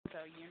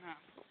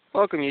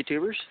Welcome,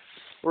 YouTubers.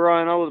 We're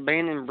on an old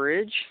abandoned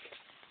bridge.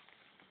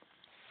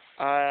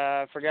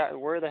 I forgot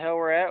where the hell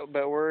we're at,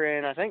 but we're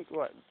in, I think,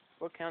 what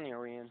county are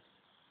we in?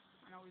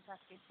 I know we passed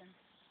Gibson.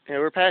 Yeah,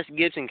 we're past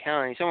Gibson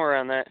County, somewhere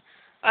around that.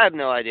 I have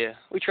no idea.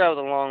 We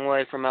traveled a long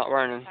way from Mount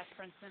Vernon. Past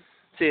Princeton.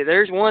 See,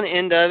 there's one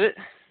end of it,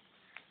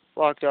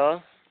 blocked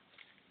off.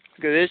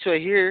 Go this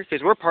way here,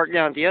 because we're parked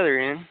down at the other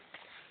end.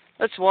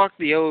 Let's walk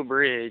the old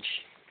bridge.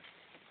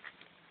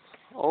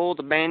 Old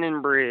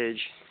abandoned bridge.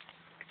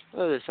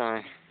 Look at this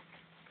sign.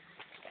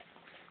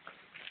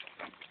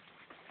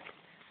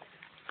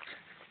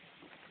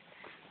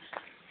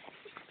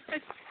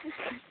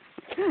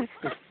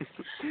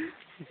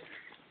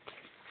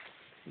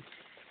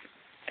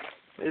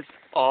 It's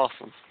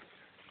awesome.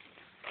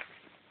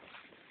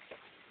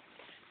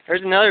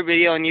 There's another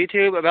video on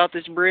YouTube about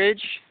this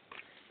bridge.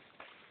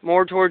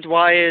 More towards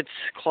why it's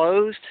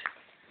closed.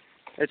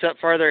 It's up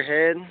farther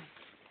ahead.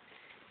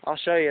 I'll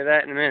show you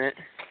that in a minute.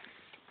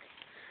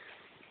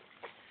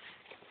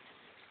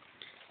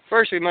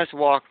 First we must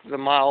walk the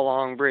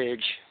mile-long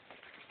bridge.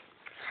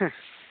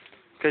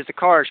 Because the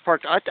car is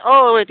parked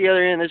all the way at the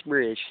other end of this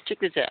bridge. Check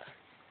this out.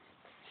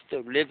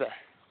 Still live.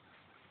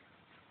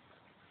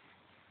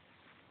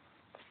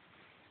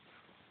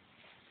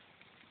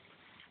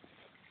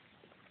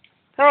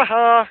 Ha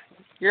ha!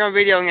 You're on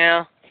video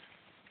now.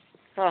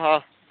 Ha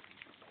ha.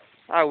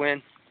 I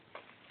win.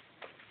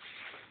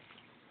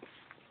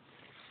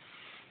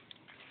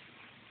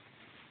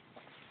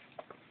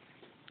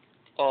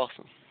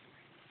 Awesome.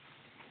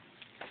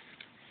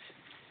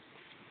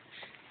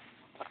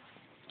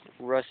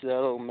 Rusted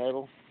out old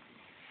metal.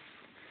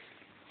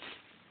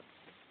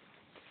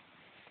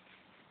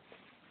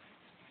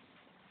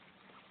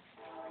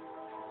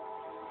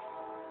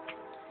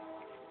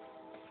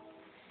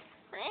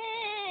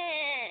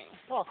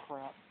 Oh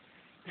crap.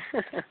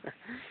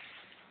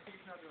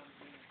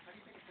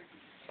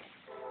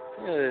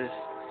 There's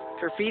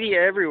graffiti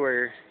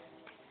everywhere.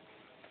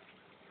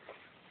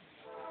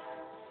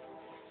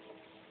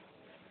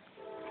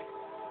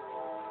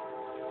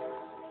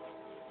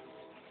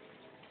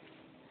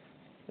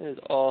 It is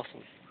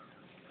awesome.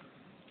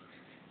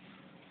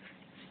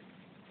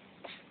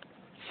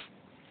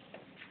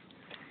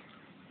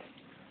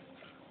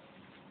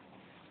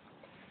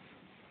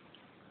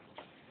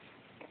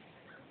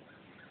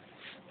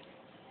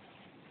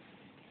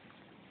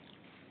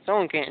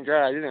 Someone can't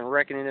drive. They've been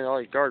wrecking into all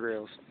these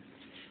guardrails.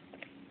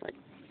 Like,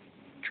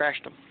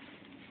 trashed them.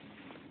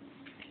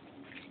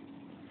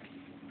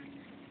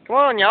 Come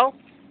on, y'all.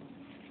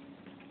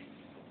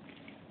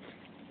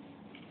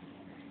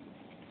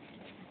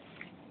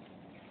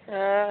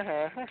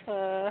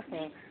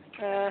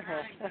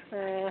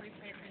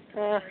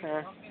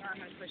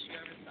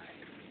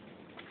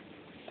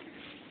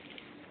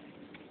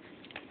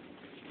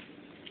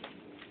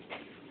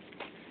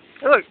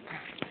 Look.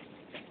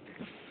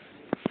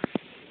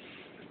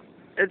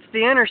 It's the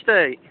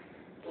interstate.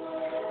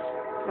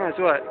 That's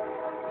what?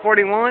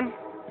 41?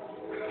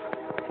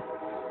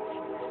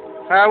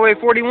 Highway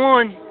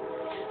 41.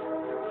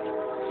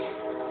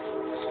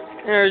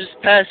 There's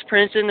past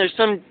Princeton.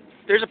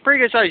 There's a pretty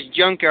good sized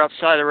junkyard off the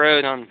side of the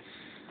road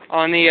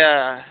on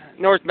the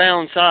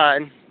northbound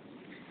side.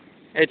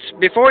 It's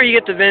before you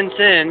get to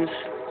Vincennes.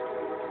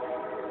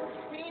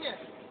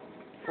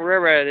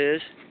 Wherever it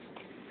is.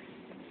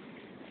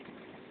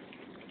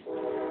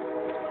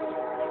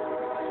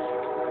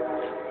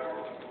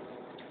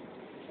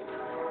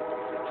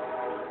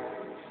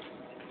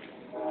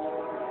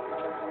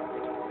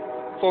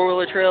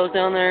 Four-wheeler trails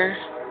down there.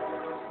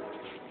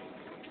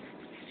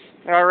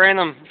 Got a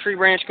random tree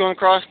branch going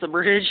across the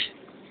bridge.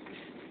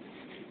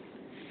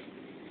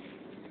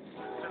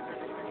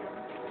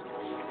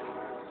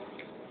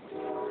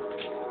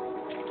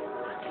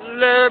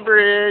 The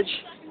bridge.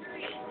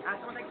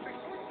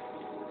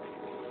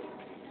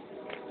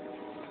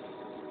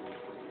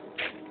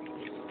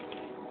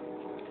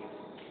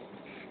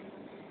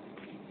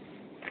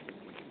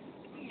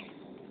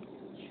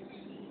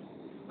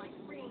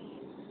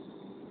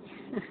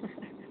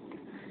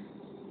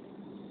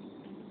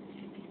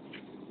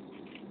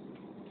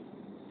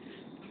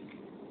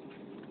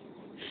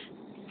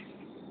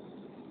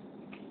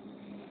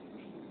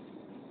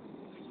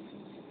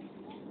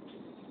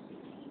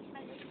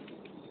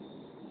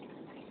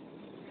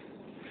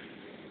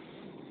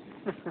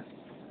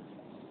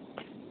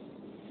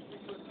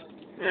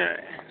 Yeah.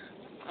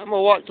 I'm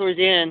gonna walk towards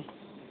the end,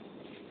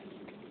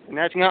 and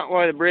that's not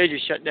why the bridge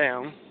is shut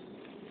down.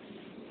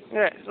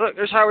 Yeah, look,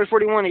 there's Highway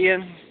 41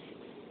 again.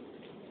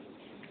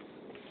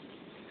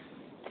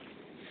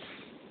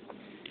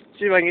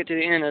 See if I can get to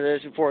the end of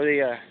this before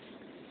the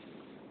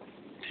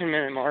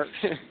 10-minute mark.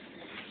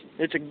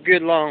 It's a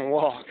good long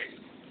walk.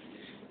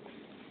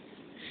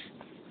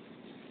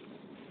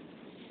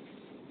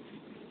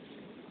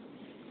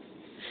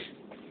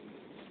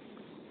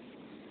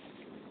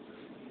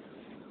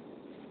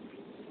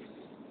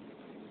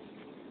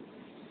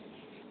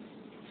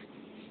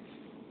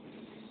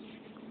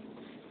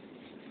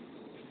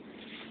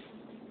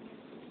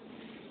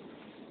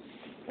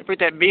 They put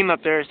that beam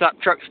up there to stop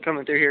trucks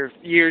coming through here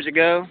years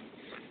ago.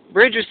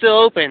 Bridge was still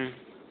open,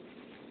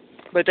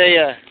 but they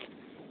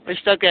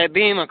stuck that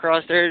beam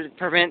across there to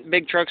prevent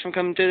big trucks from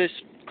coming through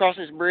across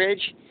this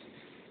bridge.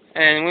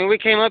 And when we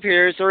came up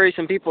here, there's already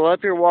some people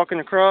up here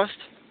walking across,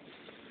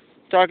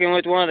 talking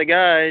with one of the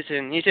guys,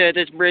 and he said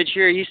this bridge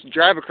here, he used to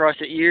drive across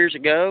it years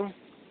ago.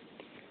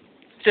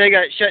 He said it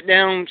got shut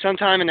down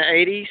sometime in the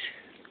 80s.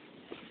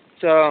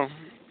 So,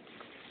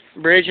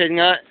 the bridge had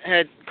not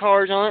had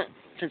cars on it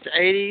since the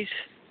 80s.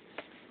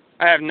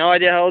 I have no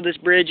idea how old this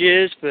bridge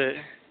is, but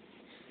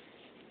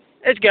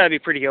it's got to be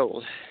pretty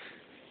old.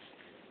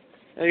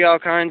 They got all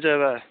kinds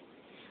of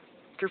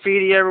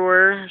graffiti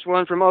everywhere. There's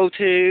one from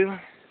 '02.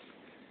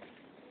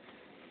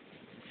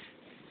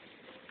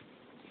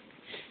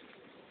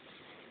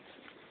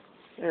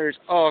 There's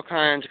all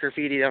kinds of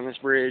graffiti on this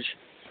bridge,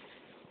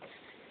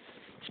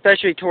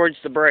 especially towards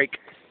the break.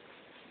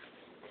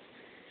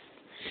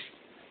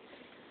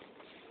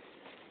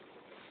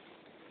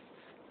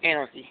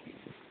 Anarchy.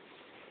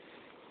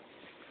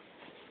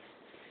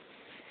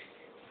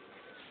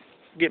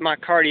 Get my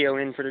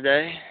cardio in for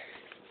today.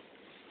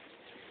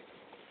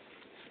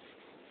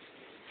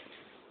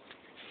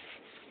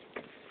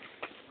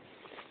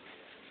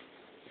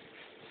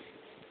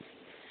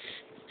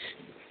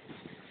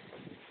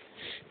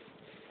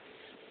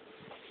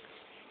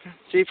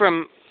 See,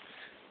 from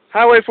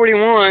Highway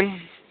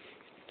 41,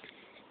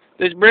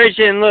 this bridge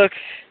didn't look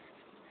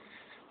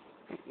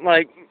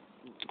like,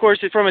 of course,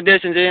 from a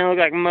distance, it didn't look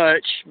like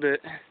much, but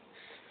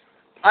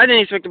I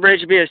didn't expect the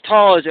bridge to be as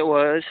tall as it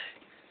was,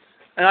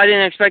 and I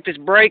didn't expect this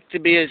break to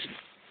be as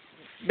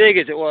big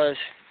as it was.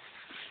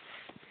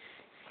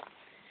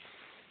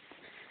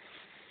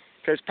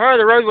 Because part of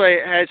the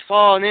roadway has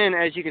fallen in,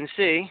 as you can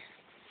see,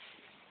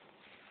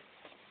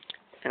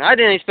 and I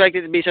didn't expect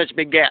it to be such a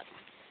big gap.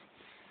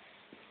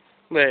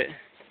 But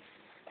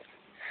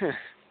it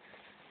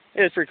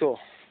was pretty cool.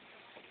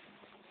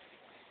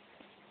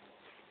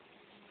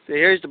 So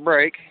here's the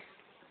break.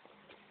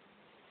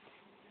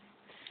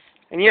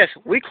 And yes,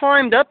 we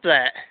climbed up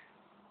that.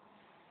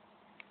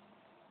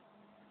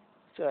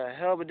 It's a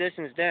hell of a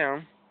distance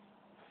down.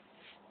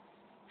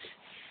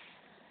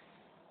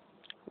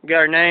 We got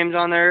our names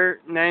on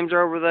there. Names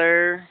are over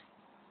there.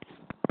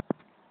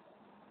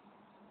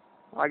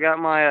 I got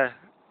my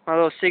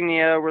little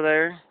Signia over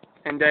there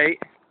and date.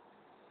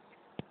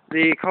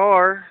 The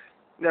car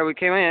that we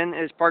came in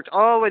is parked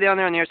all the way down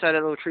there on the other side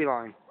of that little tree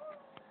line.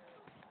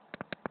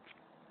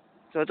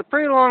 So it's a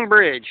pretty long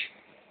bridge.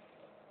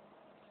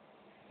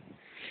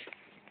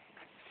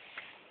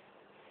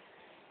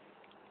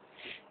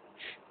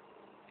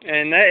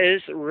 And that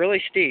is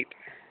really steep.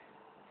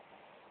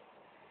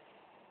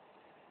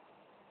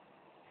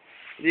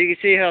 You can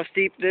see how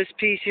steep this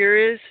piece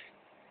here is.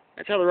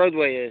 That's how the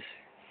roadway is.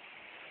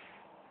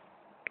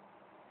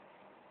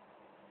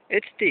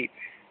 It's steep.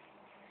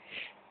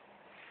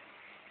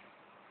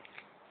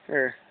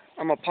 Here,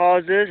 I'm going to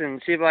pause this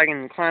and see if I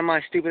can climb my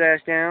stupid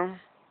ass down.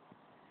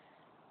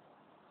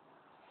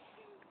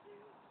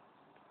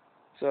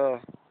 So,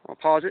 I'll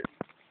pause it.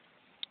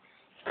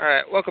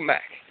 Alright, welcome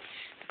back.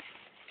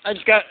 I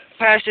just got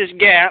past this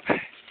gap.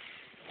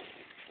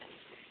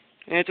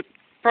 And it's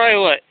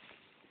probably, what,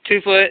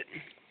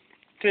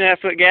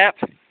 2.5 foot gap?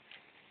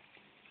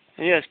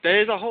 And yes,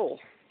 that is a hole.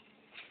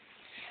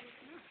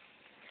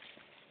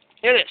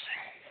 It is.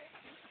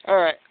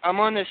 Alright, I'm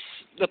on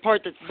the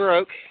part that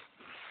broke.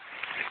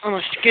 I'm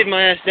gonna skid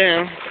my ass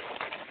down.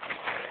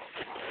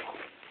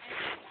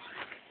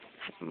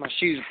 My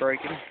shoe's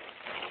breaking.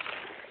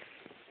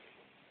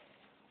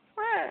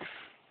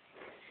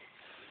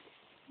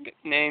 Get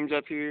names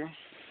up here.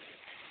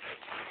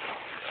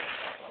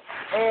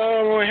 Oh,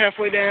 I'm only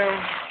halfway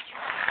down.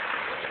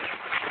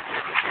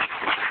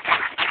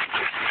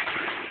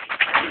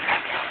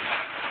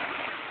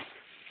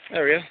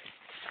 There we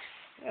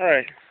go.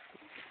 Alright,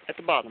 at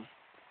the bottom.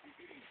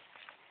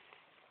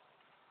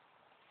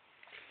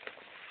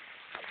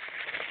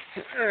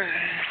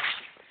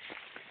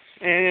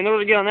 And in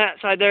order to get on that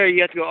side there,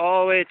 you have to go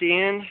all the way at the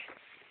end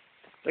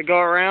to go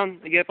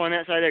around to get up on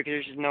that side there, because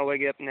there's just no way to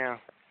get up now.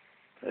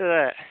 Look at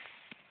that.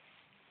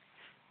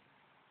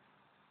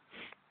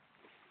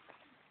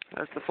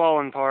 That's the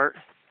fallen part.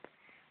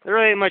 There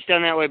really ain't much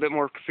down that way but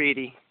more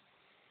graffiti.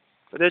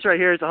 But this right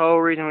here is the whole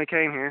reason we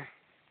came here.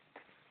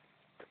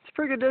 It's a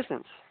pretty good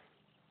distance.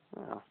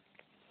 Wow.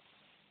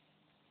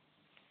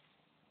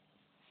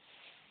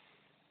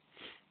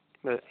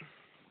 But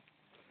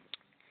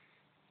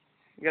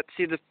you got to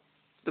see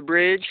the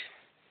bridge.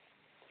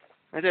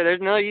 Like I said, there's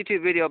another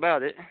YouTube video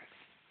about it.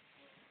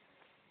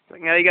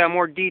 But now you got a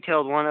more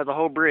detailed one of the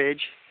whole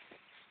bridge.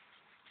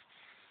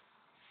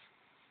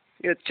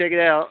 You have to check it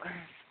out.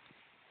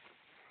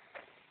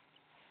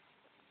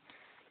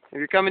 If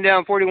you're coming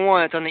down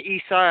 41, it's on the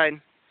east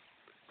side.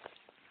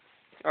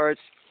 Or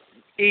it's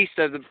east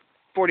of the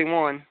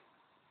 41.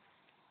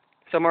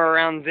 Somewhere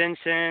around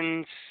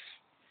Vincent's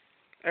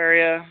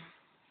area.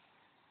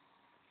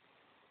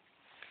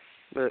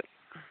 But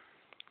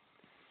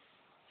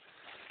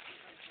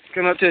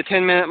Coming up to a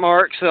 10-minute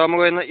mark, so I'm going to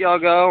go ahead and let y'all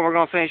go. We're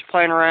going to finish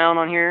playing around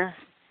on here.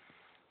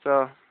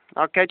 So,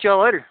 I'll catch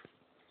y'all later.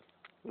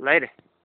 Later.